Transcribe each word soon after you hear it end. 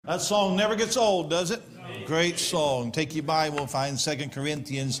That song never gets old, does it? Great song. Take your Bible and find 2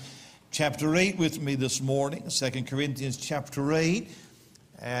 Corinthians chapter 8 with me this morning. 2 Corinthians chapter 8.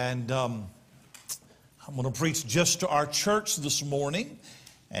 And I'm going to preach just to our church this morning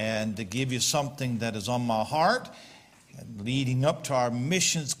and to give you something that is on my heart. And leading up to our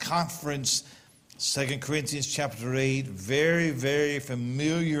missions conference, 2 Corinthians chapter 8, very, very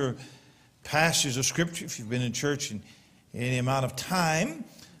familiar passage of Scripture if you've been in church in any amount of time.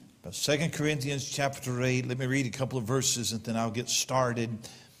 But 2 Corinthians chapter 8, let me read a couple of verses and then I'll get started.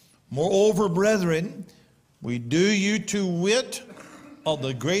 Moreover, brethren, we do you to wit of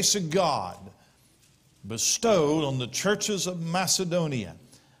the grace of God bestowed on the churches of Macedonia,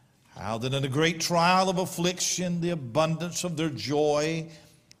 how that in a great trial of affliction the abundance of their joy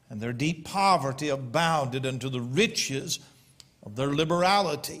and their deep poverty abounded unto the riches of their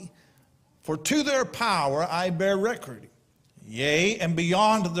liberality. For to their power I bear record. Yea, and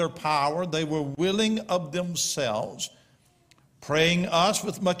beyond their power they were willing of themselves, praying us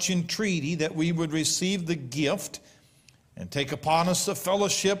with much entreaty that we would receive the gift and take upon us the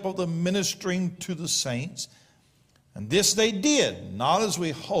fellowship of the ministering to the saints. And this they did, not as we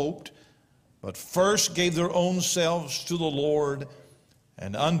hoped, but first gave their own selves to the Lord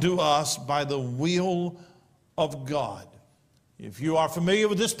and unto us by the will of God. If you are familiar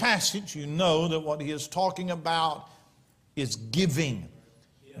with this passage, you know that what he is talking about is giving.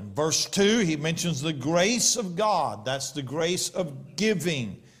 In verse 2, he mentions the grace of God. That's the grace of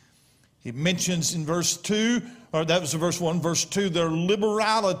giving. He mentions in verse 2, or that was verse 1, verse 2, their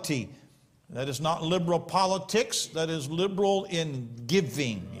liberality. That is not liberal politics. That is liberal in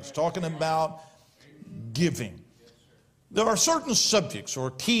giving. He's talking about giving. There are certain subjects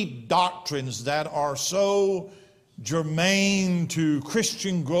or key doctrines that are so germane to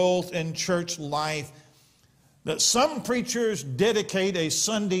Christian growth and church life that some preachers dedicate a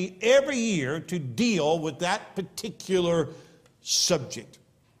Sunday every year to deal with that particular subject.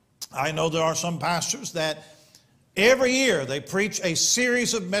 I know there are some pastors that every year they preach a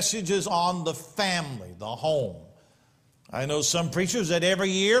series of messages on the family, the home. I know some preachers that every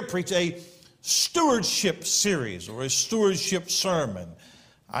year preach a stewardship series or a stewardship sermon.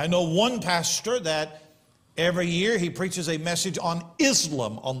 I know one pastor that every year he preaches a message on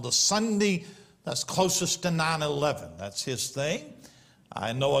Islam on the Sunday that's closest to 9/11. That's his thing.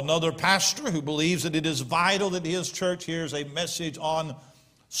 I know another pastor who believes that it is vital that his church hears a message on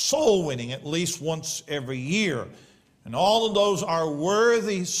soul winning at least once every year. And all of those are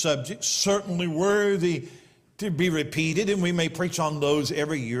worthy subjects, certainly worthy to be repeated, and we may preach on those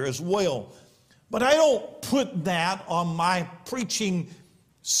every year as well. But I don't put that on my preaching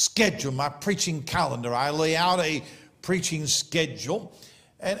schedule, my preaching calendar. I lay out a preaching schedule.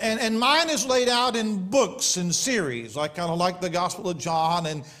 And mine is laid out in books and series, like kind of like the Gospel of John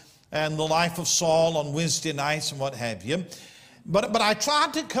and the life of Saul on Wednesday nights and what have you. But I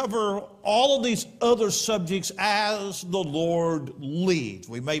tried to cover all of these other subjects as the Lord leads.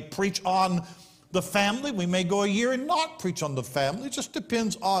 We may preach on the family. We may go a year and not preach on the family. It just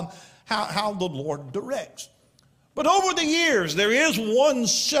depends on how the Lord directs. But over the years, there is one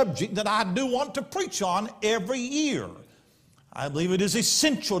subject that I do want to preach on every year. I believe it is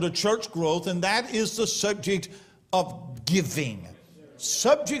essential to church growth, and that is the subject of giving.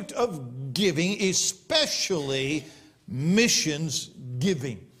 Subject of giving, especially missions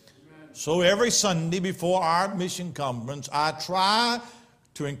giving. So every Sunday before our mission conference, I try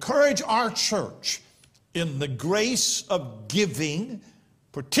to encourage our church in the grace of giving,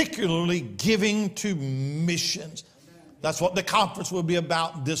 particularly giving to missions. That's what the conference will be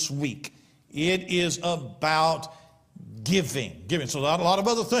about this week. It is about giving. So not a lot of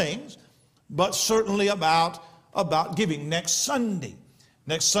other things, but certainly about giving. Next Sunday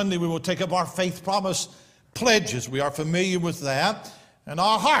we will take up our faith promise pledges. We are familiar with that. And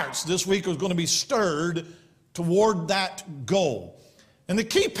our hearts this week are going to be stirred toward that goal. And the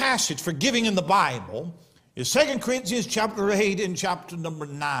key passage for giving in the Bible is 2 Corinthians chapter 8 and chapter number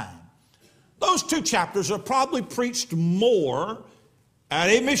 9. Those two chapters are probably preached more at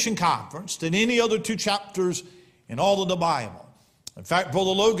a mission conference than any other two chapters in all of the Bible. In fact, Brother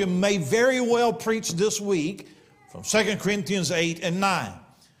Logan may very well preach this week from 2 Corinthians 8 and 9.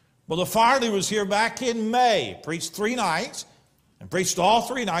 Brother Farley was here back in May, preached 3 nights, and preached all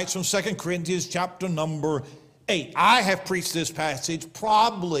 3 nights from 2 Corinthians chapter number 8. I have preached this passage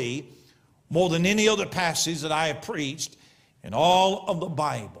probably more than any other passage that I have preached in all of the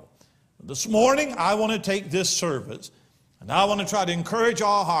Bible. This morning, I want to take this service, and I want to try to encourage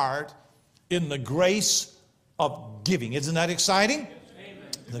our heart in the grace of giving. Isn't that exciting? Amen.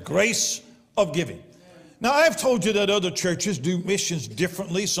 The grace of giving. Now, I've told you that other churches do missions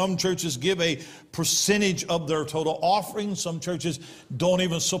differently. Some churches give a percentage of their total offering. Some churches don't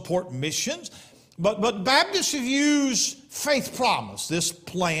even support missions. But Baptists have used Faith Promise, this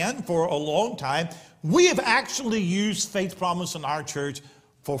plan, for a long time. We have actually used Faith Promise in our church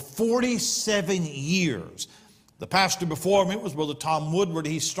for 47 years. The pastor before me was Brother Tom Woodward.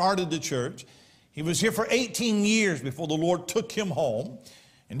 He started the church. He was here for 18 years before the Lord took him home.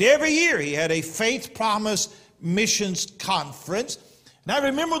 And every year he had a Faith Promise Missions Conference. And I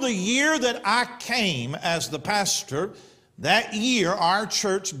remember the year that I came as the pastor, that year our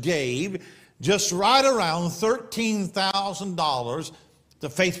church gave just right around $13,000 to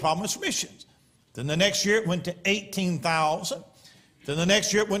Faith Promise Missions. Then the next year it went to $18,000. Then the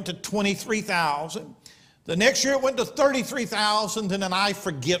next year it went to $23,000. The next year it went to $33,000, and then I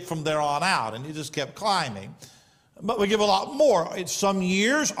forget from there on out, and it just kept climbing. But we give a lot more. Some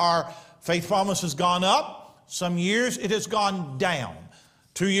years our Faith Promise has gone up. Some years it has gone down.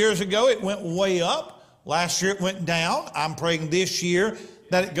 2 years ago it went way up. Last year it went down. I'm praying this year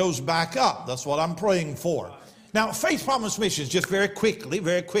that it goes back up. That's what I'm praying for. Now, Faith Promise Missions, just very quickly,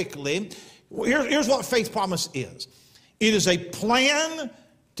 here's what Faith Promise is. It is a plan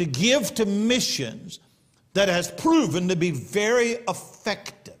to give to missions that has proven to be very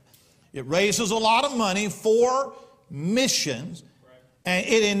effective. It raises a lot of money for missions, and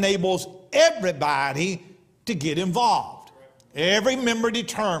it enables everybody to get involved. Every member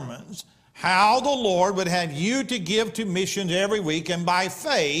determines how the Lord would have you to give to missions every week, and by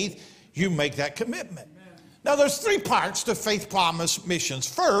faith, you make that commitment. Now, there's three parts to Faith Promise Missions.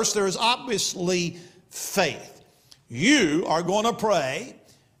 First, there is obviously faith. You are going to pray,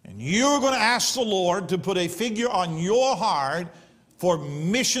 and you're going to ask the Lord to put a figure on your heart for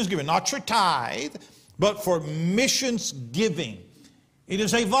missions giving, not your tithe, but for missions giving. It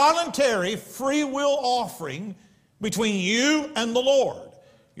is a voluntary free will offering between you and the Lord.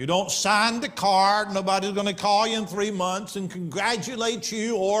 You don't sign the card. Nobody's going to call you in 3 months and congratulate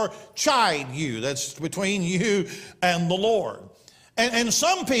you or chide you. That's between you and the Lord. And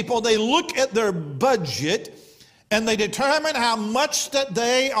some people, they look at their budget and they determine how much that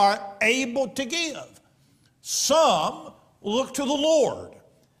they are able to give. Some look to the Lord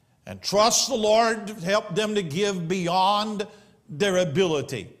and trust the Lord to help them to give beyond their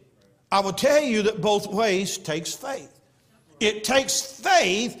ability. I will tell you that both ways takes faith. It takes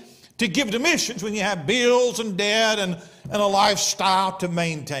faith to give to missions when you have bills and debt and a lifestyle to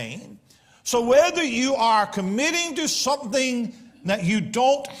maintain. So whether you are committing to something that you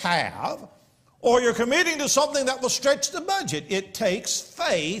don't have, or you're committing to something that will stretch the budget, it takes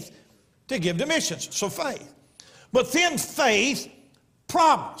faith to give to missions. So faith. But then faith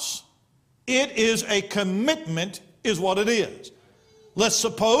promise. It is a commitment is what it is. Let's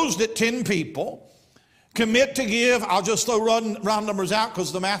suppose that 10 people commit to give, I'll just throw round numbers out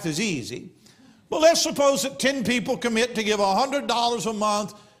because the math is easy. But let's suppose that 10 people commit to give $100 a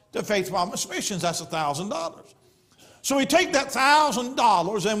month to Faith Promise Missions. That's $1,000. So we take that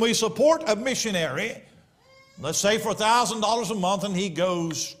 $1,000 and we support a missionary, let's say for $1,000 a month, and he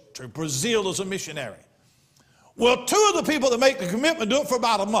goes to Brazil as a missionary. Well, 2 of the people that make the commitment do it for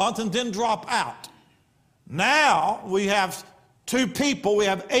about a month and then drop out. Now we have 2 people, we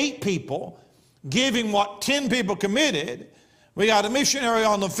have 8 people giving what 10 people committed. We got a missionary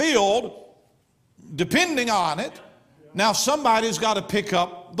on the field depending on it. Now somebody's got to pick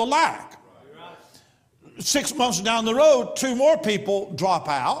up the lack. 6 months down the road, 2 more people drop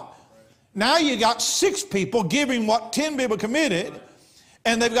out. Now you got 6 people giving what 10 people committed,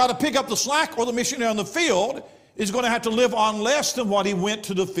 and they've got to pick up the slack, or the missionary on the field is going to have to live on less than what he went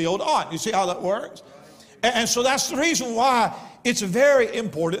to the field on. You see how that works? And so that's the reason why it's a very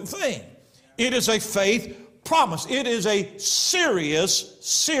important thing. It is a faith promise. It is a serious,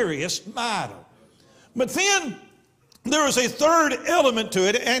 serious matter. But then there is a third element to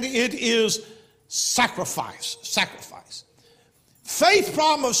it, and it is sacrifice. Sacrifice. Faith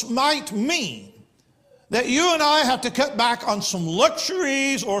promise might mean that you and I have to cut back on some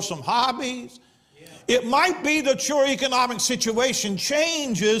luxuries or some hobbies. It might be that your economic situation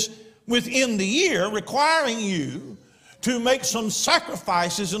changes within the year, requiring you to make some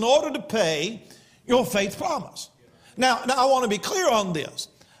sacrifices in order to pay your faith promise. Now I want to be clear on this.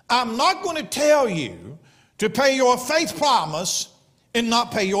 I'm not going to tell you to pay your faith promise and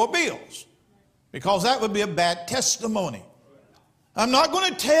not pay your bills, because that would be a bad testimony. I'm not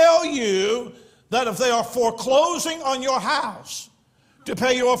going to tell you that if they are foreclosing on your house to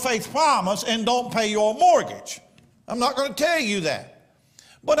pay your faith promise and don't pay your mortgage. I'm not going to tell you that.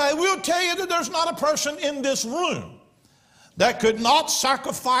 But I will tell you that there's not a person in this room that could not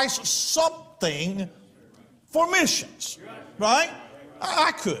sacrifice something for missions, right?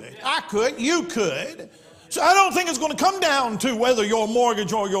 I could, you could. So I don't think it's going to come down to whether your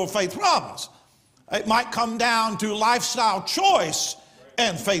mortgage or your faith promise. It might come down to lifestyle choice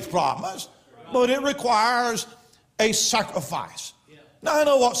and faith promise, but it requires a sacrifice. Now I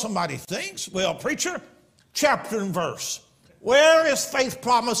know what somebody thinks. Well, preacher, chapter and verse. Where is faith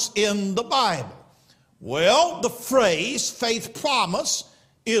promise in the Bible? Well, the phrase faith promise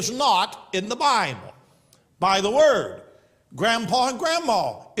is not in the Bible. By the word, grandpa and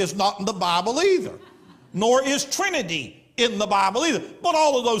grandma is not in the Bible either. Nor is Trinity in the Bible either. But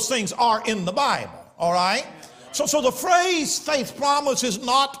all of those things are in the Bible, all right? So the phrase faith promise is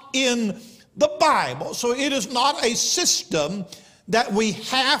not in the Bible. So it is not a system that we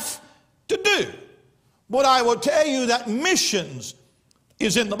have to do. But I will tell you that missions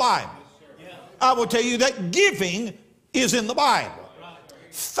is in the Bible. I will tell you that giving is in the Bible.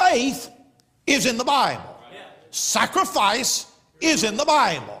 Faith is in the Bible. Sacrifice is in the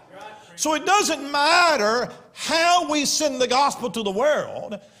Bible. So it doesn't matter how we send the gospel to the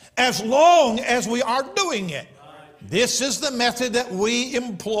world as long as we are doing it. This is the method that we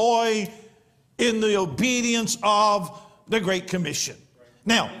employ in the obedience of the Great Commission.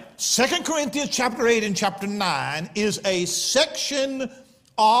 Now, 2 Corinthians chapter 8 and chapter 9 is a section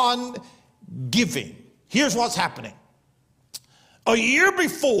on giving. Here's what's happening. A year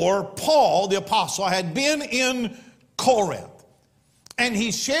before, Paul, the apostle, had been in Corinth, and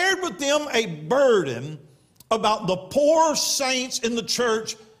he shared with them a burden about the poor saints in the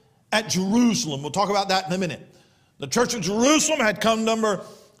church at Jerusalem. We'll talk about that in a minute. The church of Jerusalem had come under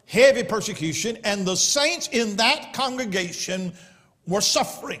heavy persecution, and the saints in that congregation were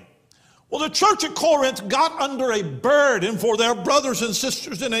suffering. Well, the church at Corinth got under a burden for their brothers and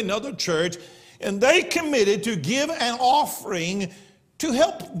sisters in another church, and they committed to give an offering to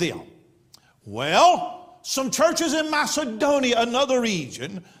help them. Well, some churches in Macedonia, another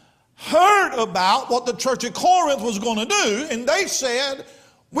region, heard about what the church at Corinth was going to do, and they said,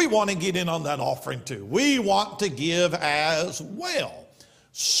 we want to get in on that offering too. We want to give as well.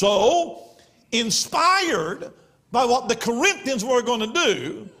 So, inspired by what the Corinthians were going to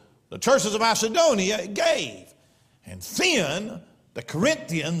do, the churches of Macedonia gave. And then the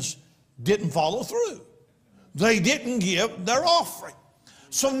Corinthians didn't follow through. They didn't give their offering.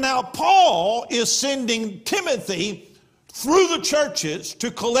 So now Paul is sending Timothy through the churches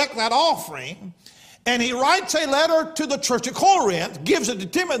to collect that offering. And he writes a letter to the church of Corinth, gives it to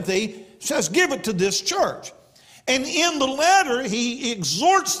Timothy, says, give it to this church. And in the letter, he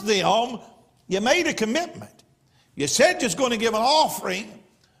exhorts them, you made a commitment. You said you're going to give an offering.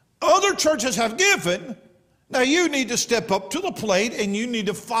 Other churches have given. Now you need to step up to the plate and you need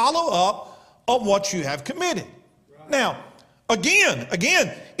to follow up on what you have committed. Now, again,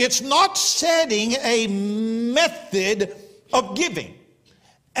 it's not setting a method of giving.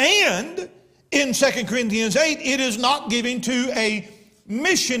 And in 2 Corinthians 8, it is not giving to a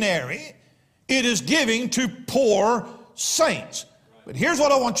missionary. It is giving to poor saints. But here's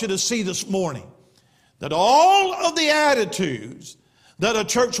what I want you to see this morning. That all of the attitudes that a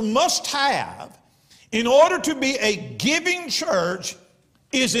church must have in order to be a giving church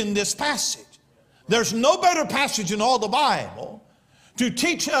is in this passage. There's no better passage in all the Bible to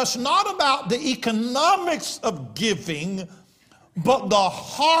teach us not about the economics of giving, but the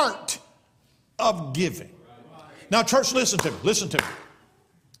heart of giving. Now, church, listen to me.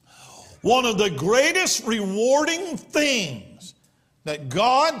 One of the greatest rewarding things that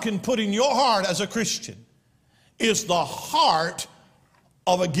God can put in your heart as a Christian is the heart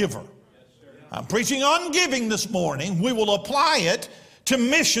of a giver. I'm preaching on giving this morning. We will apply it to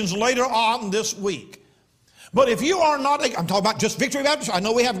missions later on this week. But if you are not, I'm talking about just Victory Baptist. I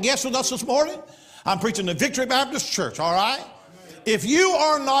know we have guests with us this morning. I'm preaching the Victory Baptist Church, all right? If you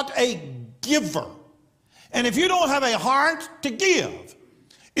are not a giver, and if you don't have a heart to give,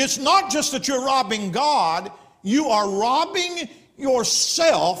 it's not just that you're robbing God, you are robbing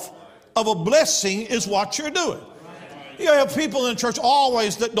yourself of a blessing is what you're doing. You have people in the church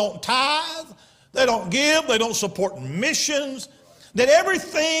always that don't tithe, they don't give, they don't support missions, that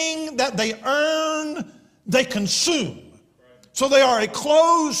everything that they earn, they consume. So they are a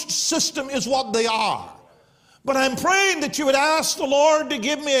closed system is what they are. But I'm praying that you would ask the Lord to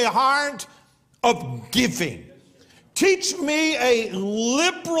give me a heart of giving. Teach me a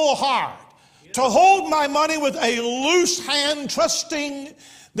liberal heart to hold my money with a loose hand, trusting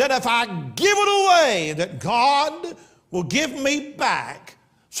that if I give it away, that God will give me back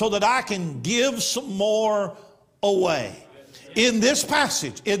so that I can give some more away. In this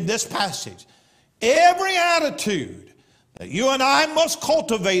passage, every attitude that you and I must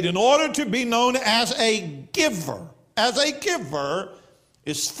cultivate in order to be known as a giver. As a giver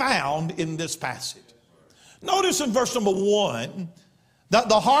is found in this passage. Notice in verse number 1 that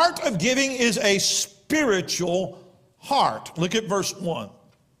the heart of giving is a spiritual heart. Look at verse 1.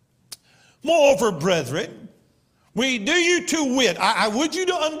 Moreover, brethren, we do you to wit. I would you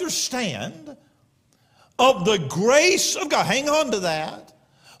to understand of the grace of God. Hang on to that.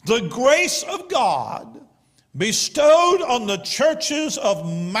 The grace of God bestowed on the churches of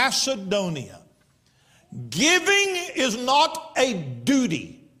Macedonia. Giving is not a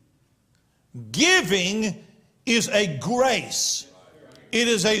duty. Giving is a grace. It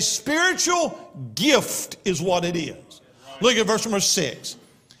is a spiritual gift is what it is. Look at verse number 6.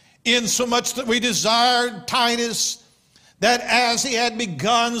 Insomuch that we desired Titus, that as he had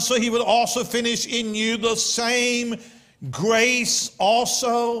begun, so he would also finish in you the same grace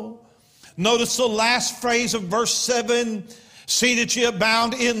also. Notice the last phrase of verse 7. See that ye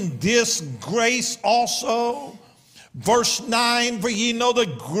abound in this grace also. Verse 9, for ye know the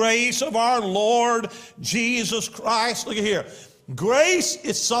grace of our Lord Jesus Christ. Look at here. Grace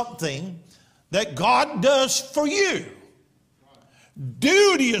is something that God does for you.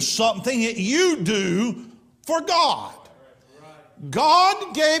 Duty is something that you do for God.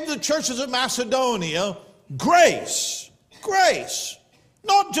 God gave the churches of Macedonia grace. Grace.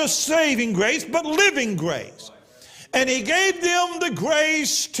 Not just saving grace, but living grace. And he gave them the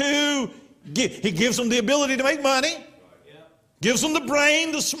grace to give. He gives them the ability to make money. Gives them the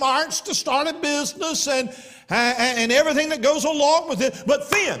brain, the smarts to start a business and everything that goes along with it. But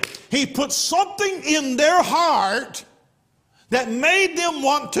then he put something in their heart that made them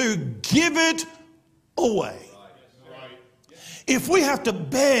want to give it away. If we have to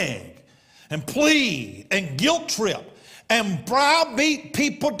beg and plead and guilt trip and browbeat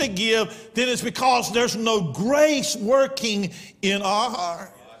people to give, then it's because there's no grace working in our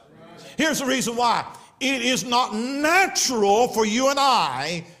heart. Here's the reason why. It is not natural for you and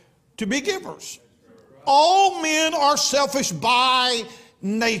I to be givers. All men are selfish by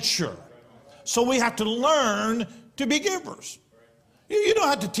nature. So we have to learn to be givers. You don't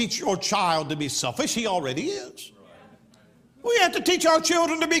have to teach your child to be selfish. He already is. We have to teach our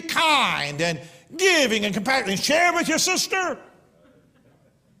children to be kind and giving and compassionate. Share with your sister.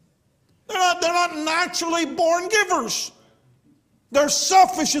 They're not naturally born givers. They're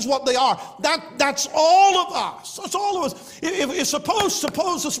selfish is what they are. That's all of us. That's all of us. If suppose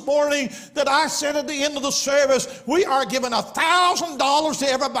this morning that I said at the end of the service, we are giving $1,000 to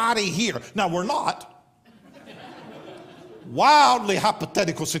everybody here. Now, we're not. Wildly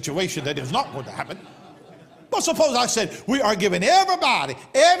hypothetical situation that is not going to happen. But suppose I said, we are giving everybody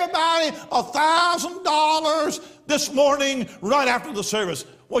 $1,000 this morning right after the service.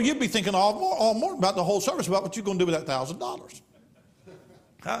 Well, you'd be thinking all morning about the whole service, about what you're going to do with that $1,000.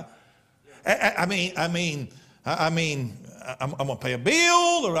 Huh? I'm going to pay a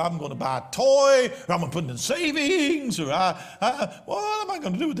bill, or I'm going to buy a toy, or I'm going to put it in savings, or what am I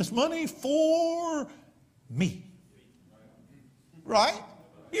going to do with this money? For me. Right?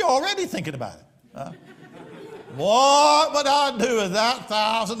 You're already thinking about it. Huh? What would I do with that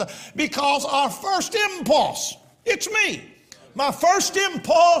 $1,000? Because our first impulse, it's me. My first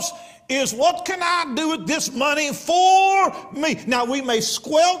impulse is, what can I do with this money for me? Now, we may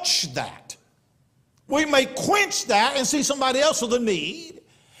squelch that. We may quench that and see somebody else with a need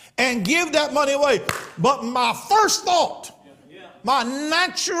and give that money away. But my first thought, my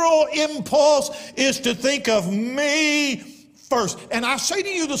natural impulse is to think of me first. And I say to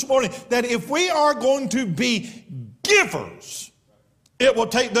you this morning that if we are going to be givers, it will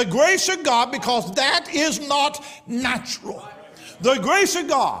take the grace of God, because that is not natural. The grace of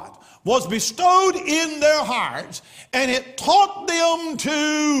God was bestowed in their hearts, and it taught them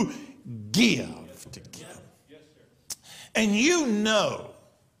to give. And you know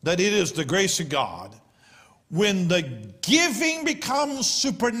that it is the grace of God when the giving becomes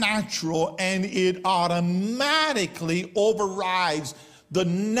supernatural and it automatically overrides the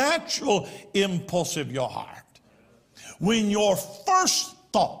natural impulse of your heart. When your first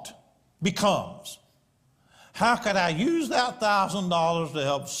thought becomes, how could I use that $1,000 to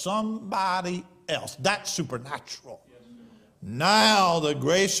help somebody else? That's supernatural. Now the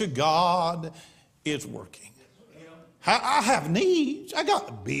grace of God is working. I have needs. I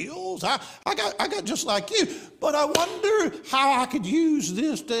got bills. I got just like you. But I wonder how I could use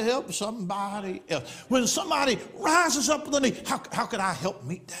this to help somebody else. When somebody rises up with a need, how could I help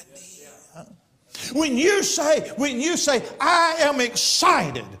meet that need? Huh? When you say, I am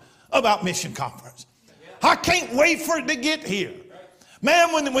excited about Mission Conference. I can't wait for it to get here.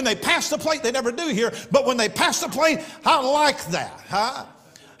 Man, when they pass the plate, they never do here, but when they pass the plate, I like that, huh?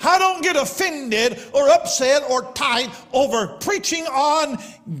 I don't get offended or upset or tight over preaching on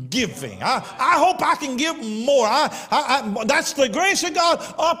giving. I hope I can give more. That's the grace of God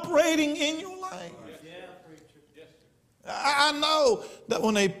operating in your life. I know that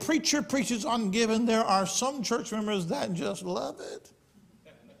when a preacher preaches on giving, there are some church members that just love it.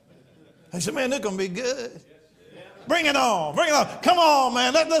 They say, man, it's going to be good. Bring it on. Bring it on. Come on,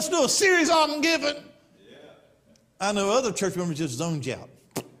 man. Let's do a series on giving. I know other church members just zoned you out.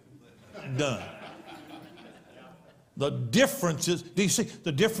 Done. The difference is, do you see,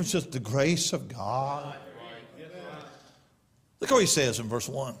 the difference is the grace of God. Look what he says in verse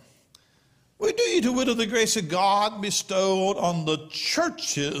 1. We do you to wit of the grace of God bestowed on the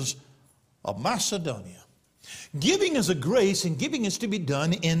churches of Macedonia. Giving is a grace, and giving is to be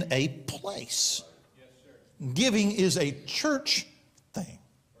done in a place. Giving is a church thing.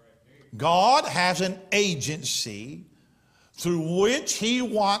 God has an agency through which he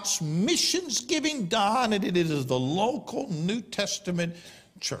wants missions giving done, and it is the local New Testament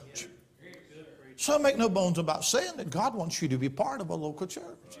church. So make no bones about saying that God wants you to be part of a local church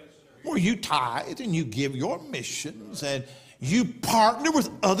where you tithe and you give your missions and you partner with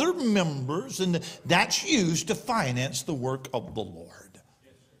other members, and that's used to finance the work of the Lord.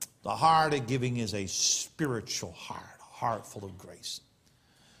 The heart of giving is a spiritual heart, a heart full of grace.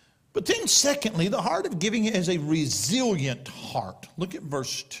 But then secondly, the heart of giving is a resilient heart. Look at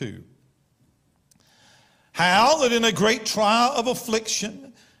verse 2. How that in a great trial of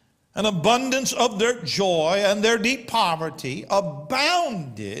affliction, an abundance of their joy and their deep poverty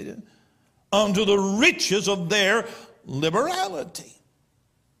abounded unto the riches of their liberality.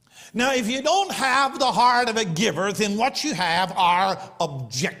 Now, if you don't have the heart of a giver, then what you have are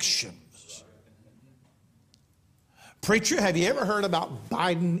objections. Preacher, have you ever heard about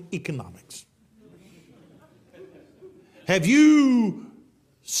Biden economics? Have you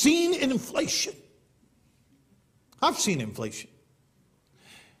seen inflation? I've seen inflation.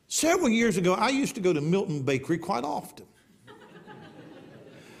 Several years ago, I used to go to Milton Bakery quite often.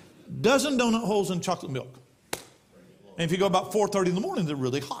 Dozen donut holes and chocolate milk. And if you go about 4:30 in the morning, they're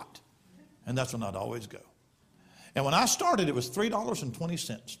really hot. And that's when I'd always go. And when I started, it was $3.20. 20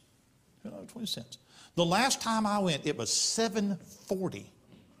 cents. The last time I went, it was $7.40.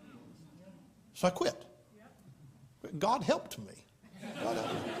 So I quit. God helped me.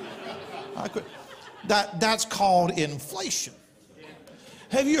 I quit. That's called inflation.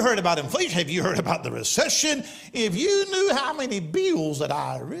 Have you heard about inflation? Have you heard about the recession? If you knew how many bills that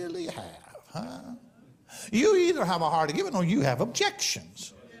I really have, huh? You either have a heart of giving or you have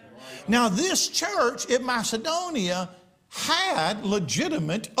objections. Now, this church in Macedonia had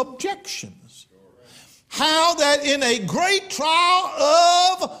legitimate objections. How that in a great trial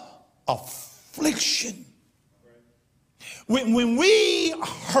of affliction, when we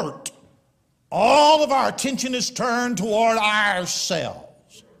hurt, all of our attention is turned toward ourselves.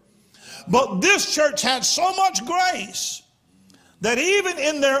 But this church had so much grace that even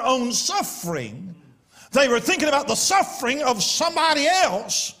in their own suffering, they were thinking about the suffering of somebody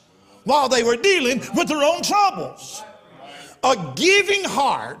else while they were dealing with their own troubles. A giving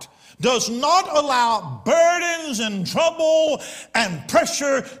heart does not allow burdens and trouble and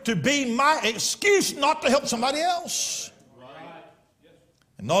pressure to be my excuse not to help somebody else.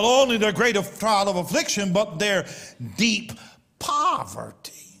 And not only their great trial of affliction, but their deep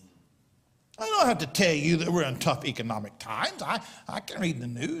poverty. I don't have to tell you that we're in tough economic times. I can read the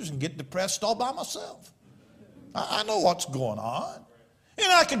news and get depressed all by myself. I know what's going on.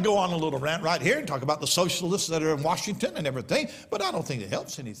 And I could go on a little rant right here and talk about the socialists that are in Washington and everything, but I don't think it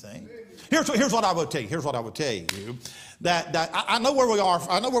helps anything. Here's what I would tell you. Here's what I would tell you. That I know where we are.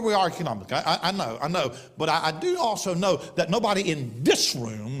 I know where we are economically. I know. But I do also know that nobody in this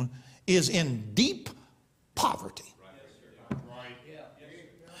room is in deep poverty.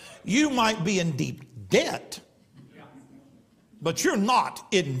 You might be in deep debt, but you're not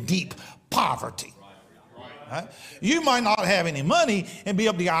in deep poverty. Right? You might not have any money and be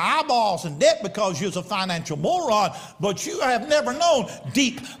up to your eyeballs in debt because you're a financial moron, but you have never known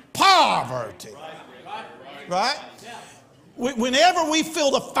deep poverty. Right? Whenever we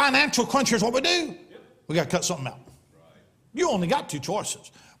feel the financial crunch, here's what we do. We got to cut something out. You only got two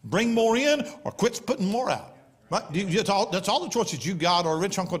choices. Bring more in or quit putting more out. Right? That's all the choices you got, or a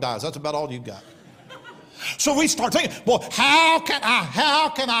rich uncle dies. That's about all you got. So we start thinking, well, how can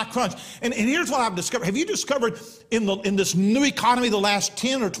I crunch? And here's what I've discovered. Have you discovered in this new economy the last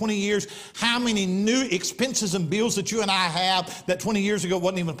 10 or 20 years how many new expenses and bills that you and I have that 20 years ago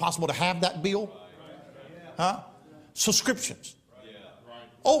wasn't even possible to have that bill? Huh? Subscriptions.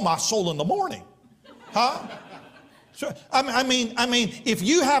 Oh, my soul in the morning. Huh? So, I mean, if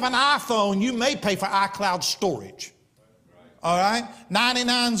you have an iPhone, you may pay for iCloud storage. All right?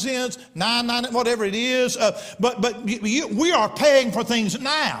 99 cents, 99, whatever it is. But we are paying for things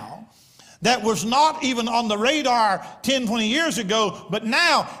now that was not even on the radar 10, 20 years ago, but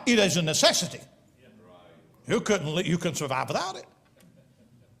now it is a necessity. You couldn't survive without it.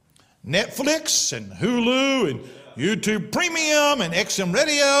 Netflix and Hulu and YouTube Premium and XM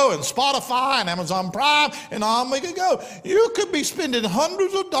Radio and Spotify and Amazon Prime and on we could go. You could be spending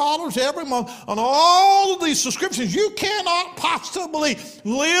hundreds of dollars every month on all of these subscriptions you cannot possibly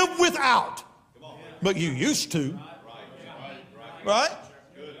live without. But you used to. Right?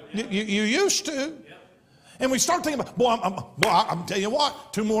 You used to. And we start thinking about, I'm telling you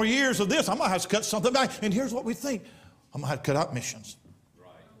what, 2 more years of this, I'm going to have to cut something back. And here's what we think. I'm going to have to cut out missions.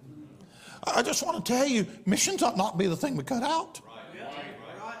 I just want to tell you, missions ought not be the thing we cut out.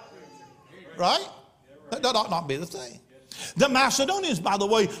 Right? That ought not be the thing. The Macedonians, by the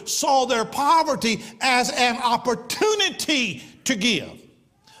way, saw their poverty as an opportunity to give.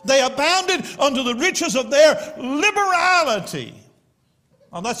 They abounded under the riches of their liberality.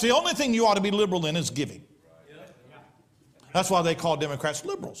 Now, that's the only thing you ought to be liberal in is giving. That's why they call Democrats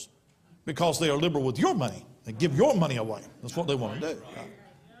liberals, because they are liberal with your money. They give your money away. That's what they want to do. Right?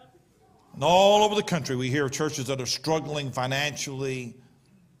 And all over the country, we hear churches that are struggling financially.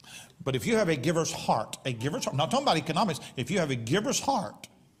 But if you have a giver's heart, I'm not talking about economics. If you have a giver's heart,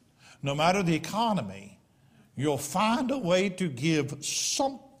 no matter the economy, you'll find a way to give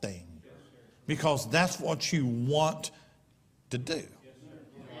something because that's what you want to do.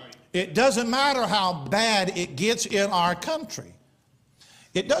 It doesn't matter how bad it gets in our country.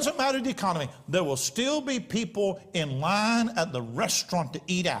 It doesn't matter the economy. There will still be people in line at the restaurant to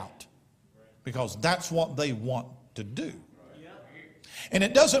eat out because that's what they want to do. And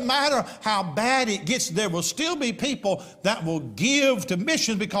it doesn't matter how bad it gets, there will still be people that will give to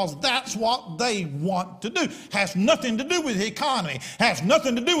missions because that's what they want to do. Has nothing to do with the economy. Has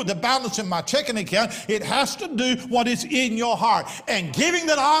nothing to do with the balance in my checking account. It has to do what is in your heart. And giving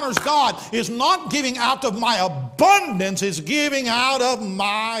that honors God is not giving out of my abundance, it's giving out of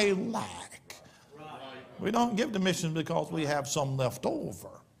my lack. We don't give to missions because we have some left over.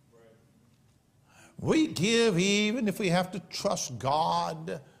 We give even if we have to trust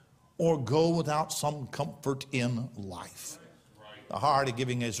God or go without some comfort in life. The heart of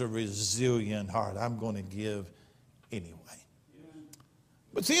giving is a resilient heart. I'm going to give anyway.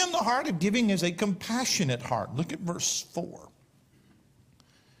 But then the heart of giving is a compassionate heart. Look at verse 4.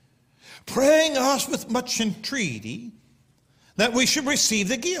 Praying us with much entreaty that we should receive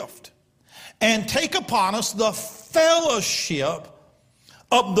the gift and take upon us the fellowship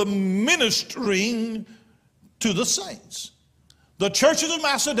of the ministering to the saints. The churches of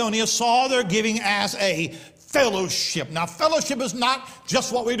Macedonia saw their giving as a fellowship. Now, fellowship is not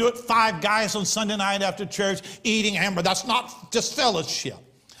just what we do at Five Guys on Sunday night after church, eating hamburger. That's not just fellowship.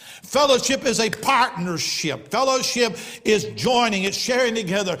 Fellowship is a partnership. Fellowship is joining, it's sharing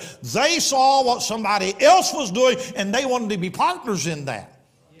together. They saw what somebody else was doing, and they wanted to be partners in that.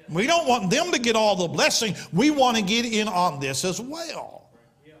 We don't want them to get all the blessing. We want to get in on this as well.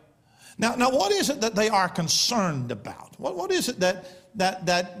 Now, what is it that they are concerned about? What is it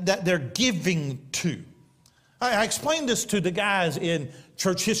that they're giving to? I explained this to the guys in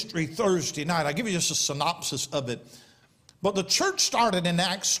church history Thursday night. I'll give you just a synopsis of it. But the church started in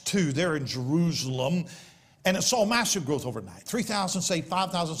Acts 2 there in Jerusalem, and it saw massive growth overnight. 3,000 saved,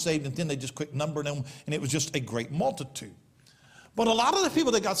 5,000 saved, and then they just quit numbering them, and it was just a great multitude. But a lot of the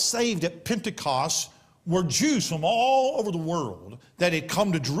people that got saved at Pentecost were Jews from all over the world that had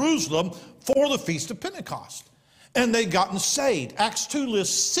come to Jerusalem for the Feast of Pentecost. And they'd gotten saved. Acts 2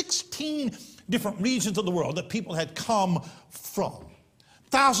 lists 16 different regions of the world that people had come from.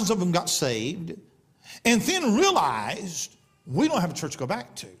 Thousands of them got saved and then realized we don't have a church to go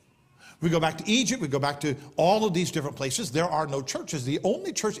back to. We go back to Egypt, we go back to all of these different places. There are no churches. The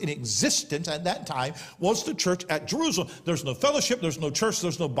only church in existence at that time was the church at Jerusalem. There's no fellowship, there's no church,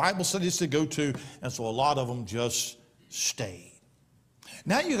 there's no Bible studies to go to, and so a lot of them just stayed.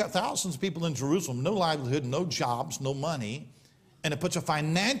 Now you got thousands of people in Jerusalem, no livelihood, no jobs, no money, and it puts a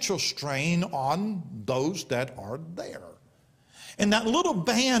financial strain on those that are there. And that little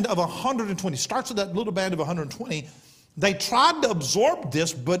band of 120, starts with that little band of 120, they tried to absorb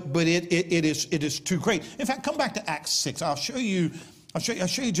this, but it is too great. In fact, come back to Acts 6. I'll show you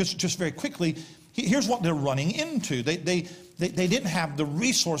just very quickly. Here's what they're running into. They didn't have the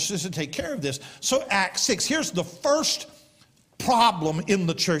resources to take care of this. So Acts 6, here's the first problem in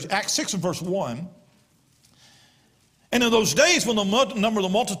the church. Acts 6 and verse 1. And in those days when the number of the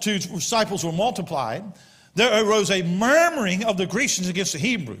multitudes of disciples were multiplied, there arose a murmuring of the Grecians against the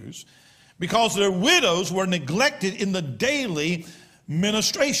Hebrews because their widows were neglected in the daily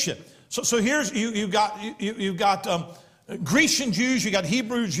ministration. So here's you've got Grecian Jews, you got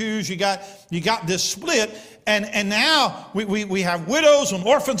Hebrew Jews, you got this split, and now we have widows and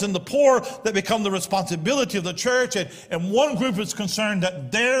orphans and the poor that become the responsibility of the church, and one group is concerned that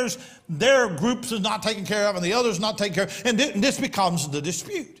their groups is not taken care of and the other's not taken care of, and this becomes the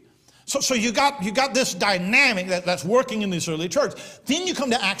dispute. So you got this dynamic that's working in this early church. Then you come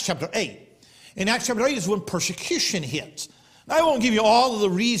to Acts chapter 8. In Acts chapter 8 is when persecution hits. Now, I won't give you all of the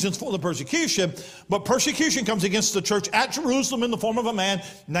reasons for the persecution, but persecution comes against the church at Jerusalem in the form of a man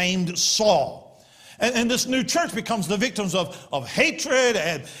named Saul. And this new church becomes the victims of hatred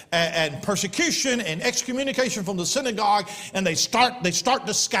and persecution and excommunication from the synagogue, and they start to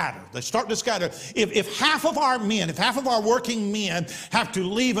scatter. They start to scatter. If half of our men, if half of our working men have to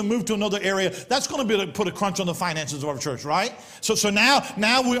leave and move to another area, that's going to put a crunch on the finances of our church, right? So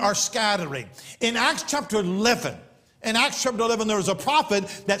now we are scattering. In Acts chapter 11, there was a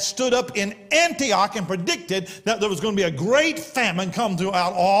prophet that stood up in Antioch and predicted that there was going to be a great famine come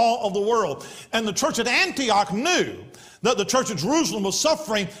throughout all of the world. And the church at Antioch knew that the church at Jerusalem was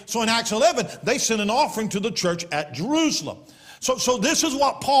suffering. So in Acts 11, they sent an offering to the church at Jerusalem. So this is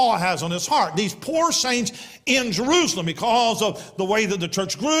what Paul has on his heart. These poor saints in Jerusalem, because of the way that the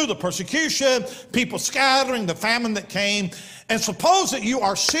church grew, the persecution, people scattering, the famine that came. And suppose that you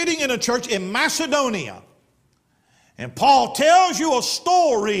are sitting in a church in Macedonia, and Paul tells you a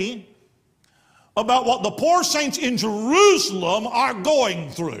story about what the poor saints in Jerusalem are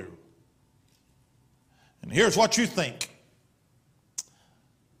going through. And here's what you think.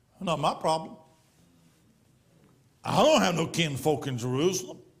 Not my problem. I don't have no kinfolk in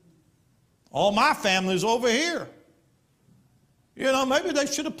Jerusalem. All my family's over here. Maybe they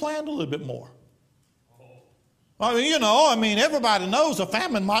should have planned a little bit more. I mean, everybody knows a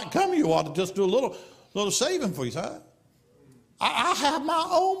famine might come. You ought to just do a little saving for yourself. I have my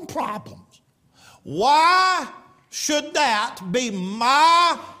own problems. Why should that be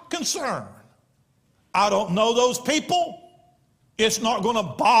my concern? I don't know those people. It's not going to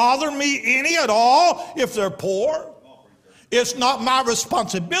bother me any at all if they're poor. It's not my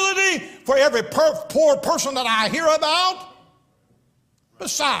responsibility for every poor person that I hear about.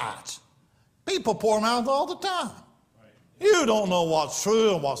 Besides, people pour mouth all the time. You don't know what's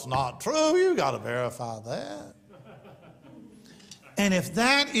true and what's not true. You got to verify that. And if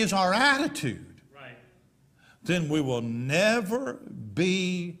that is our attitude, then we will never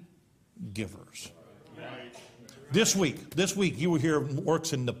be givers. This week you will hear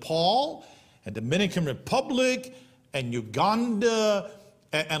works in Nepal and Dominican Republic and Uganda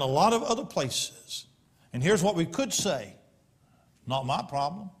and a lot of other places. And here's what we could say. Not my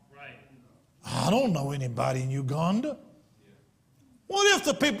problem. I don't know anybody in Uganda. What if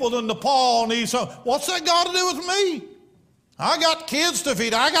the people in Nepal need something? What's that got to do with me? I got kids to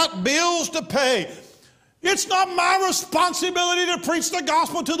feed. I got bills to pay. It's not my responsibility to preach the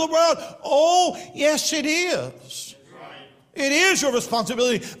gospel to the world. Oh, yes, it is. It is your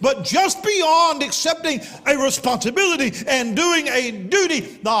responsibility. But just beyond accepting a responsibility and doing a duty,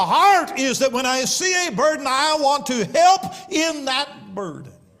 the heart is that when I see a burden, I want to help in that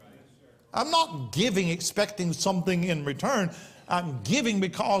burden. I'm not giving expecting something in return. I'm giving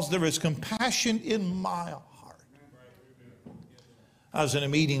because there is compassion in my heart. I was in a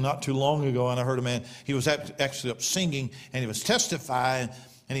meeting not too long ago, and I heard a man, he was actually up singing, and he was testifying,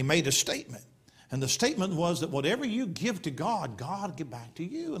 and he made a statement. And the statement was that whatever you give to God, God will give back to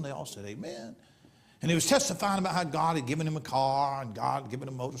you. And they all said, amen. And he was testifying about how God had given him a car, and God had given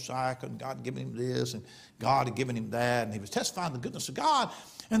him a motorcycle, and God had given him this, and God had given him that. And he was testifying the goodness of God.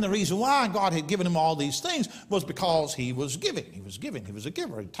 And the reason why God had given him all these things was because he was giving. He was giving. He was a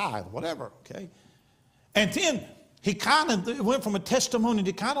giver, a tithe, whatever, okay? And then he kind of went from a testimony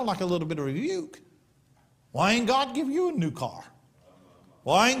to kind of like a little bit of rebuke. Why ain't God give you a new car?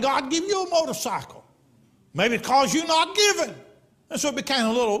 Why ain't God give you a motorcycle? Maybe because you're not giving. And so it became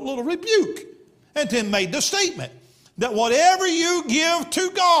a little rebuke. And then made the statement that whatever you give to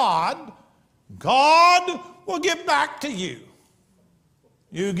God, God will give back to you.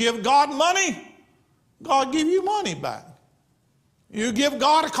 You give God money, God give you money back. You give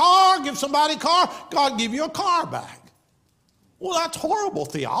God a car, give somebody a car, God give you a car back. Well, that's horrible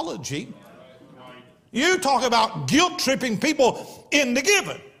theology. You talk about guilt-tripping people into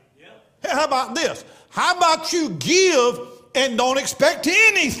giving. How about this? How about you give and don't expect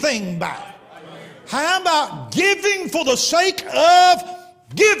anything back? How about giving for the sake of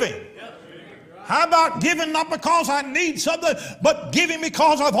giving? How about giving not because I need something, but giving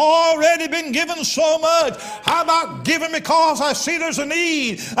because I've already been given so much? How about giving because I see there's a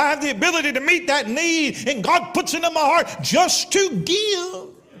need? I have the ability to meet that need, and God puts it in my heart just to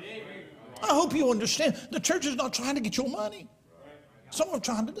give. I hope you understand. The church is not trying to get your money. That's what we're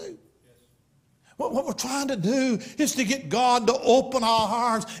trying to do. What we're trying to do is to get God to open our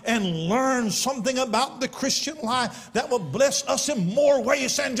hearts and learn something about the Christian life that will bless us in more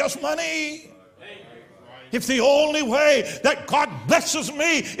ways than just money. If the only way that God blesses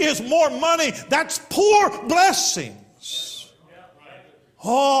me is more money, that's poor blessings.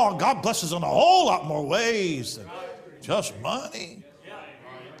 Oh, God blesses in a whole lot more ways than just money.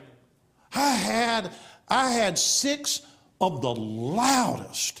 I had 6 of the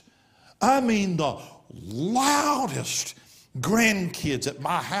loudest, the loudest grandkids at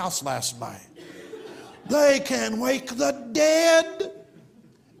my house last night. They can wake the dead,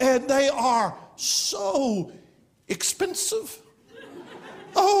 and they are so expensive.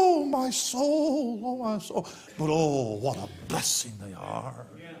 Oh, my soul, oh, my soul. But oh, what a blessing they are.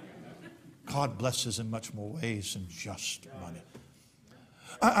 God blesses in much more ways than just money.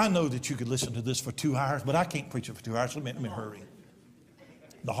 I know that you could listen to this for 2 hours, but I can't preach it for 2 hours. Let me hurry.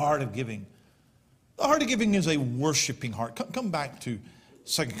 The heart of giving. The heart of giving is a worshiping heart. Come back to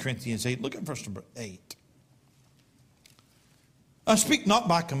 2 Corinthians 8. Look at verse number 8. I speak not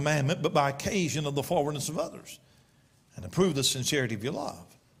by commandment, but by occasion of the forwardness of others, and approve the sincerity of your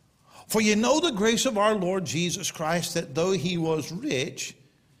love. For you know the grace of our Lord Jesus Christ, that though he was rich,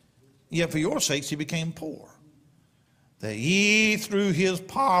 yet for your sakes he became poor, that ye through his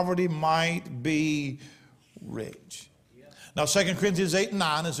poverty might be rich. Now 2 Corinthians 8 and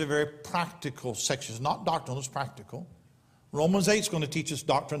 9 is a very practical section. It's not doctrinal, it's practical. Romans 8 is going to teach us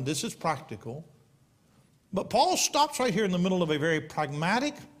doctrine. This is practical. But Paul stops right here in the middle of a very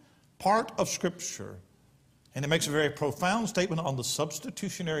pragmatic part of Scripture, and it makes a very profound statement on the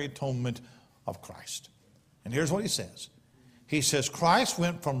substitutionary atonement of Christ. And here's what he says. He says, Christ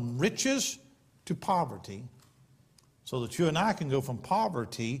went from riches to poverty so that you and I can go from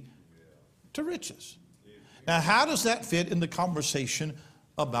poverty to riches. Now, how does that fit in the conversation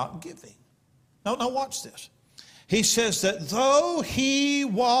about giving? Now watch this. He says that though he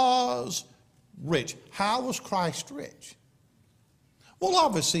was rich. How was Christ rich? Well,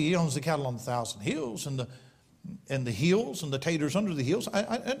 obviously, he owns the cattle on 1,000 hills and the hills and the taters under the hills.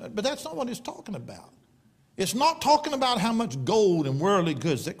 But that's not what he's talking about. It's not talking about how much gold and worldly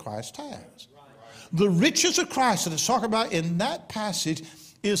goods that Christ has. The riches of Christ that it's talking about in that passage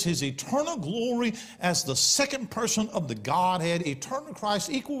is his eternal glory as the second person of the Godhead, eternal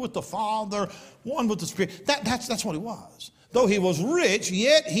Christ, equal with the Father, one with the Spirit. That's what he was. Though he was rich,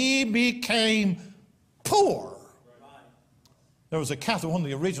 yet he became poor. There was a Catholic, one of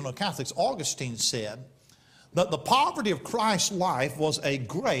the original Catholics, Augustine, said that the poverty of Christ's life was a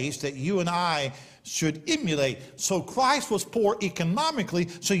grace that you and I should emulate. So Christ was poor economically,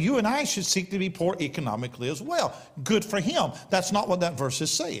 so you and I should seek to be poor economically as well. Good for him. That's not what that verse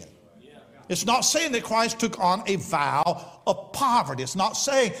is saying. It's not saying that Christ took on a vow of poverty. It's not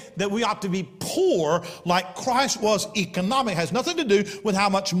saying that we ought to be poor like Christ was economic. It has nothing to do with how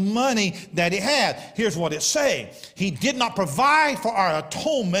much money that he had. Here's what it's saying. He did not provide for our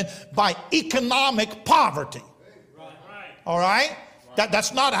atonement by economic poverty. All right?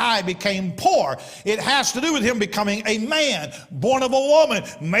 That's not how he became poor. It has to do with him becoming a man, born of a woman,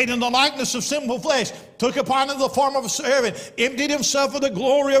 made in the likeness of sinful flesh, took upon him the form of a servant, emptied himself of the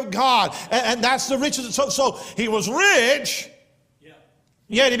glory of God. And that's the riches. So he was rich,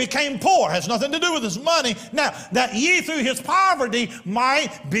 yet he became poor. Has nothing to do with his money. Now, that ye through his poverty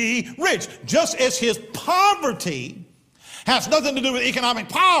might be rich. Just as his poverty has nothing to do with economic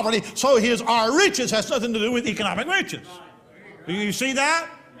poverty, so our riches has nothing to do with economic riches. Do you see that?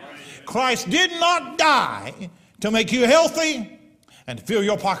 Christ did not die to make you healthy and to fill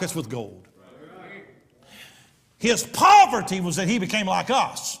your pockets with gold. His poverty was that he became like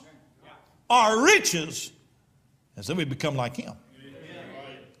us. Our riches is that we become like him.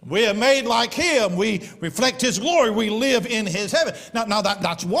 We are made like him. We reflect his glory. We live in his heaven. Now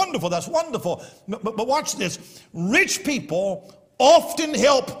that's wonderful. That's wonderful. But watch this. Rich people often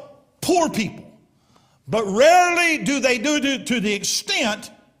help poor people. But rarely do they do it to the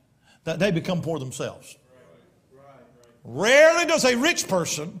extent that they become poor themselves. Rarely does a rich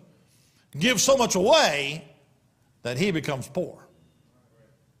person give so much away that he becomes poor.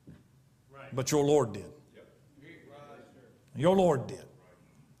 But your Lord did. Your Lord did.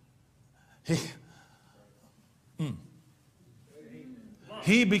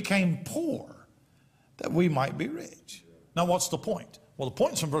 He became poor that we might be rich. Now what's the point? Well, the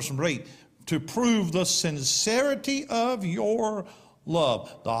point is in verse number 8. to prove the sincerity of your love.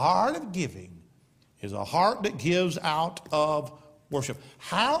 The heart of giving is a heart that gives out of worship.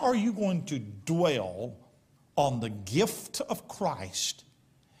 How are you going to dwell on the gift of Christ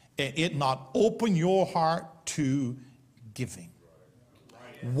and it not open your heart to giving?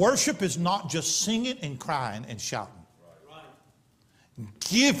 Worship is not just singing and crying and shouting.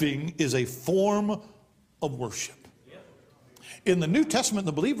 Giving is a form of worship. In the New Testament,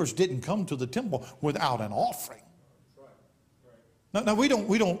 the believers didn't come to the temple without an offering. Now we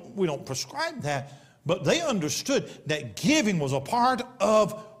don't prescribe that, but they understood that giving was a part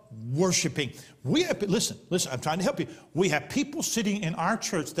of worshiping. Listen, I'm trying to help you. We have people sitting in our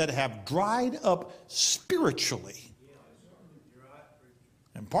church that have dried up spiritually.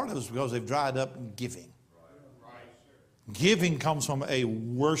 And part of it is because they've dried up in giving. Giving comes from a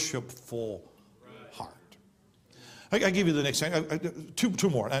worshipful heart. I give you the next thing. Two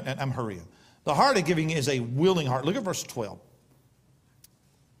more, and I'm hurrying. The heart of giving is a willing heart. Look at verse 12.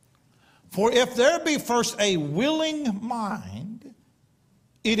 For if there be first a willing mind,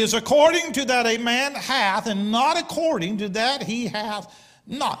 it is according to that a man hath, and not according to that he hath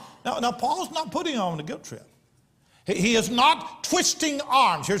not. Now Paul's not putting on a guilt trip. He is not twisting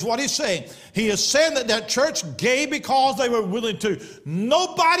arms. Here's what he's saying. He is saying that that church gave because they were willing to.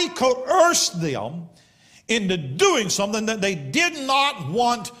 Nobody coerced them into doing something that they did not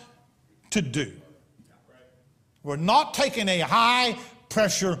want to do. We're not taking a high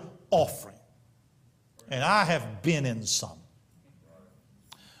pressure offering. And I have been in some.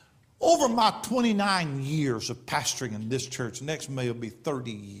 Over my 29 years of pastoring in this church, next May will be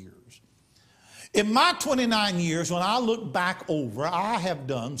 30 years. In my 29 years, when I look back over, I have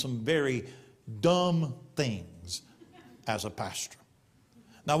done some very dumb things as a pastor.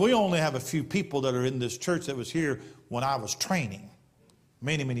 Now, we only have a few people that are in this church that was here when I was training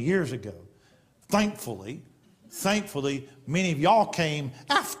many, many years ago. Thankfully, many of y'all came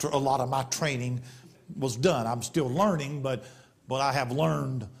after a lot of my training was done. I'm still learning, but I have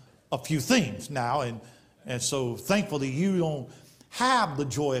learned a few things now. And so thankfully you don't have the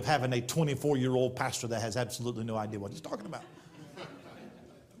joy of having a 24-year-old pastor that has absolutely no idea what he's talking about.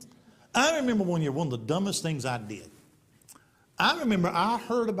 I remember one year, one of the dumbest things I did. I remember I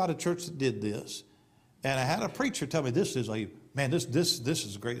heard about a church that did this, and I had a preacher tell me this is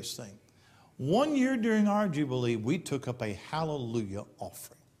the greatest thing. One year during our Jubilee, we took up a hallelujah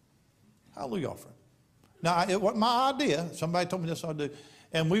offering. Hallelujah offering. Now, it wasn't my idea. Somebody told me this I do.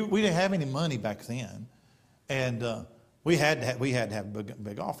 And we didn't have any money back then. And we had to have a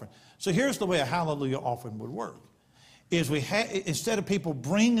big offering. So here's the way a hallelujah offering would work. Is instead of people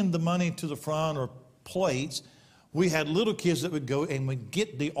bringing the money to the front or plates, we had little kids that would go and would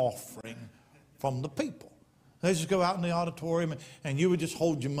get the offering from the people. They just go out in the auditorium and you would just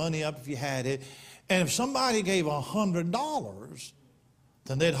hold your money up if you had it. And if somebody gave $100,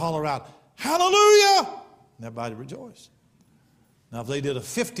 then they'd holler out, "Hallelujah!" And everybody rejoiced. Now, if they did a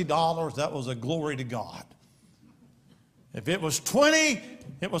 $50, that was a glory to God. If it was 20,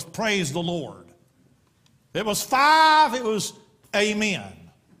 it was praise the Lord. If it was 5, it was amen.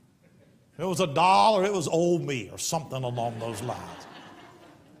 If it was $1, it was old me or something along those lines.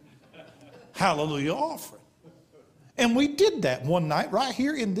 Hallelujah offering. And we did that one night right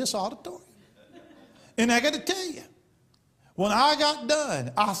here in this auditorium. And I got to tell you, when I got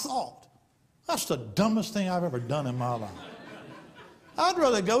done, I thought, that's the dumbest thing I've ever done in my life. I'd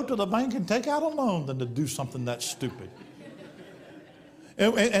rather go to the bank and take out a loan than to do something that stupid.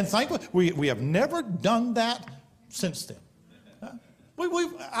 And thankfully, we have never done that since then.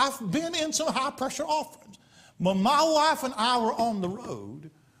 I've been in some high-pressure offerings. When my wife and I were on the road,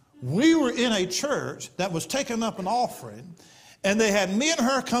 we were in a church that was taking up an offering, and they had me and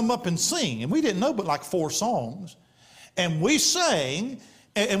her come up and sing, and we didn't know but like 4 songs. And we sang,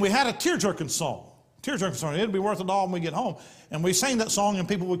 and we had a tear-jerking song. Tear-jerking song. It'd be worth it all when we get home. And we sang that song, and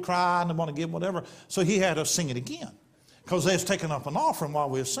people would cry and they want to give whatever. So he had us sing it again because they was taking up an offering while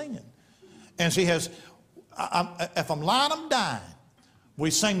we were singing. And she has, if I'm lying, I'm dying. We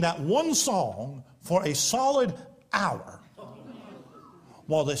sang that one song for a solid hour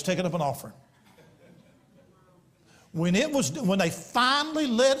while they was taking up an offering. When they finally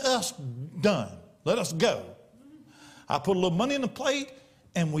let us go, I put a little money in the plate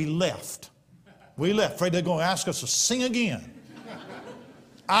and we left. Afraid they're going to ask us to sing again.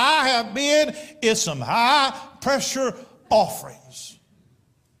 I have been in some high pressure offerings.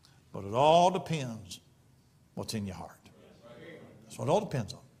 But it all depends what's in your heart. That's what it all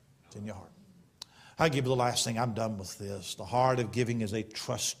depends on. It's in your heart. I give you the last thing. I'm done with this. The heart of giving is a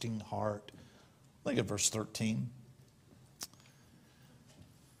trusting heart. Look at verse 13.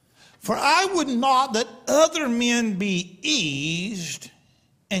 For I would not that other men be eased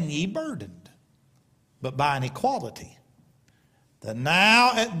and ye burdened, but by an equality, that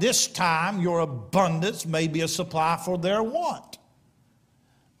now at this time your abundance may be a supply for their want,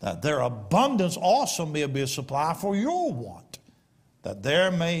 that their abundance also may be a supply for your want, that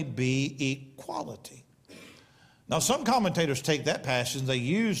there may be equality. Now, some commentators take that passage and they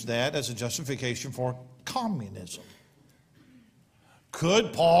use that as a justification for communism.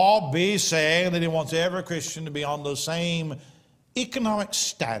 Could Paul be saying that he wants every Christian to be on the same economic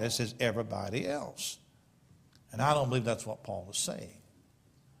status as everybody else? And I don't believe that's what Paul is saying.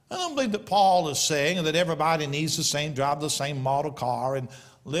 I don't believe that Paul is saying that everybody needs the same, drive the same model car and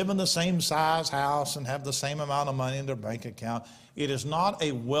live in the same size house and have the same amount of money in their bank account. It is not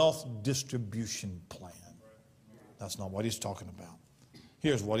a wealth distribution plan. That's not what he's talking about.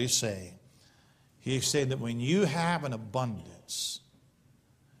 Here's what he's saying. He's saying that when you have an abundance,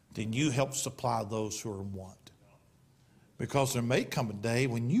 then you help supply those who are in want. Because there may come a day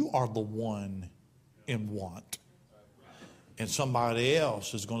when you are the one in want, and somebody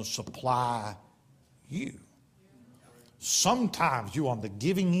else is going to supply you. Sometimes you're on the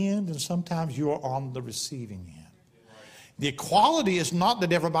giving end, and sometimes you are on the receiving end. The equality is not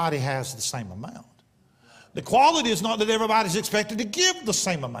that everybody has the same amount. The equality is not that everybody's expected to give the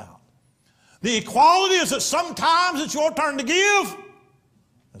same amount. The equality is that sometimes it's your turn to give,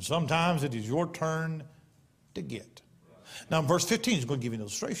 and sometimes it is your turn to get. Now, in verse 15, he's going to give you an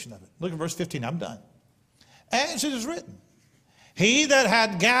illustration of it. Look at verse 15. I'm done. As it is written, he that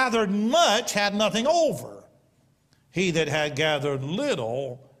had gathered much had nothing over. He that had gathered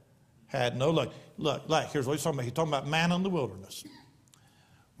little had no luck. Look, here's what he's talking about. He's talking about manna in the wilderness.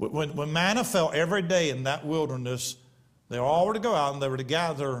 When manna fell every day in that wilderness, they all were to go out and they were to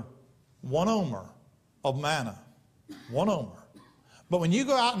gather 1 omer of manna. 1 omer. But when you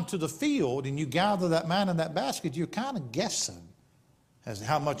go out into the field and you gather that manna in that basket, you're kind of guessing as to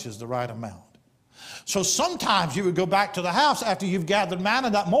how much is the right amount. So sometimes you would go back to the house after you've gathered manna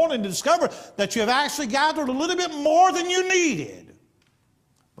that morning to discover that you have actually gathered a little bit more than you needed.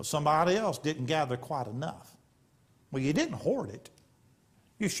 But somebody else didn't gather quite enough. Well, you didn't hoard it.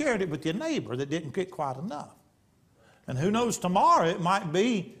 You shared it with your neighbor that didn't get quite enough. And who knows, tomorrow it might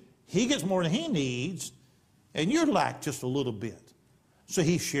be he gets more than he needs and you lack just a little bit. So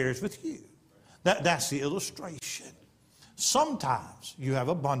he shares with you. That's the illustration. Sometimes you have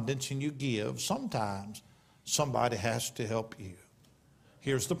abundance and you give. Sometimes somebody has to help you.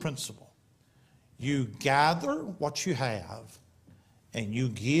 Here's the principle. You gather what you have and you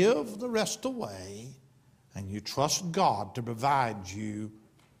give the rest away and you trust God to provide you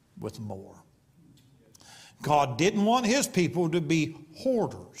with more. God didn't want his people to be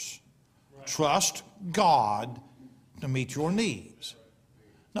hoarders. Trust God to meet your needs.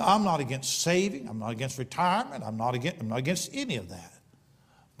 Now, I'm not against saving. I'm not against retirement. I'm not against any of that.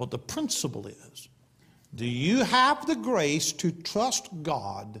 But the principle is, do you have the grace to trust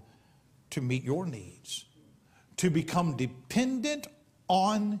God to meet your needs, to become dependent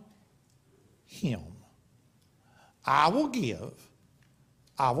on him? I will give,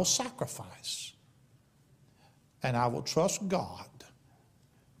 I will sacrifice, and I will trust God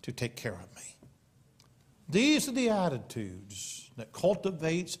to take care of me. These are the attitudes that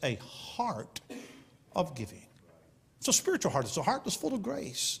cultivates a heart of giving. It's a spiritual heart. It's a heart that's full of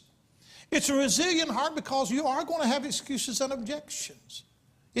grace. It's a resilient heart because you are going to have excuses and objections.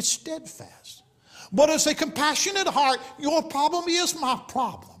 It's steadfast. But it's a compassionate heart. Your problem is my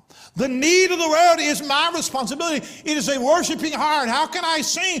problem. The need of the world is my responsibility. It is a worshiping heart. How can I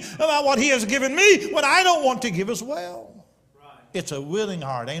sing about what he has given me when I don't want to give as well? Right. It's a willing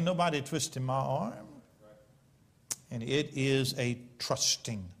heart. Ain't nobody twisting my arm. And it is a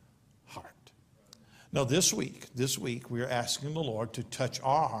trusting heart. Now this week we are asking the Lord to touch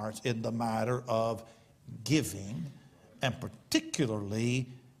our hearts in the matter of giving, and particularly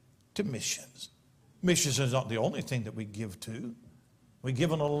to missions. Missions is not the only thing that we give to. We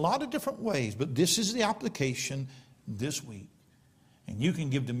give in a lot of different ways, but this is the application this week. And you can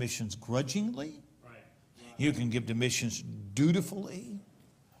give to missions grudgingly. You can give to missions dutifully.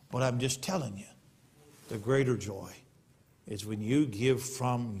 But I'm just telling you, the greater joy is when you give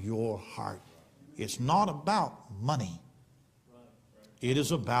from your heart. It's not about money. It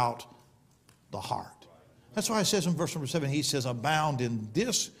is about the heart. That's why it says in verse number 7, he says, abound in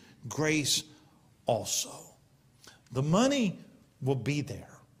this grace also. The money will be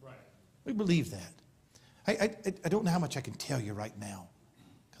there. We believe that. I don't know how much I can tell you right now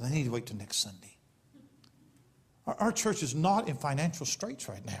because I need to wait till next Sunday. Our church is not in financial straits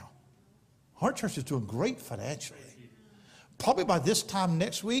right now. Our church is doing great financially. Probably by this time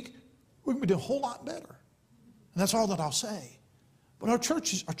next week, we can do a whole lot better. And that's all that I'll say. But our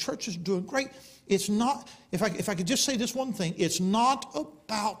church is doing great. It's not, if I could just say this one thing, it's not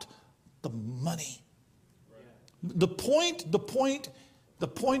about the money. The point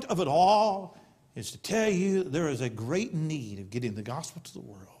of it all is to tell you there is a great need of getting the gospel to the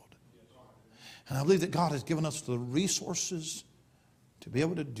world. And I believe that God has given us the resources to be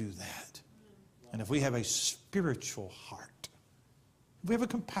able to do that. And if we have a spiritual heart, if we have a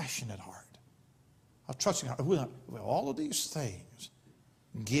compassionate heart, a trusting heart, with all of these things,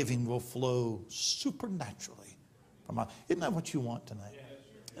 giving will flow supernaturally from our. Isn't that what you want tonight?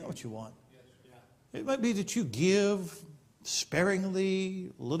 Isn't that what you want? It might be that you give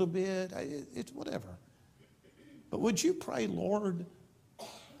sparingly, a little bit, it's whatever. But would you pray, Lord,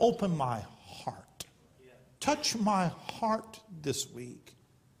 open my heart. Touch my heart this week.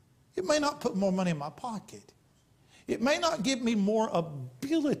 It may not put more money in my pocket. It may not give me more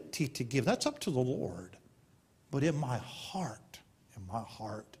ability to give. That's up to the Lord. But in my heart,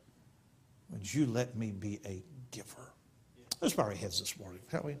 would you let me be a giver? Let's bow our heads this morning,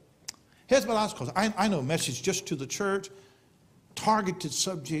 shall we? Heads bowed, eyes closed. I know a message just to the church, targeted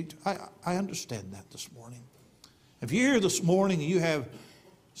subject. I understand that this morning. If you're here this morning and you have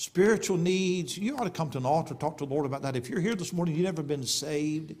spiritual needs, you ought to come to an altar, talk to the Lord about that. If you're here this morning, you've never been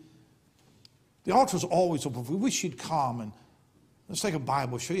saved, the altar is always open. We wish you'd come and let's take a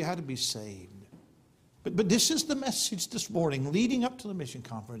Bible, show you how to be saved. But this is the message this morning, leading up to the mission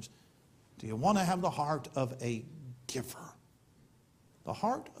conference. Do you want to have the heart of a giver? The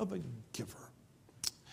heart of a giver.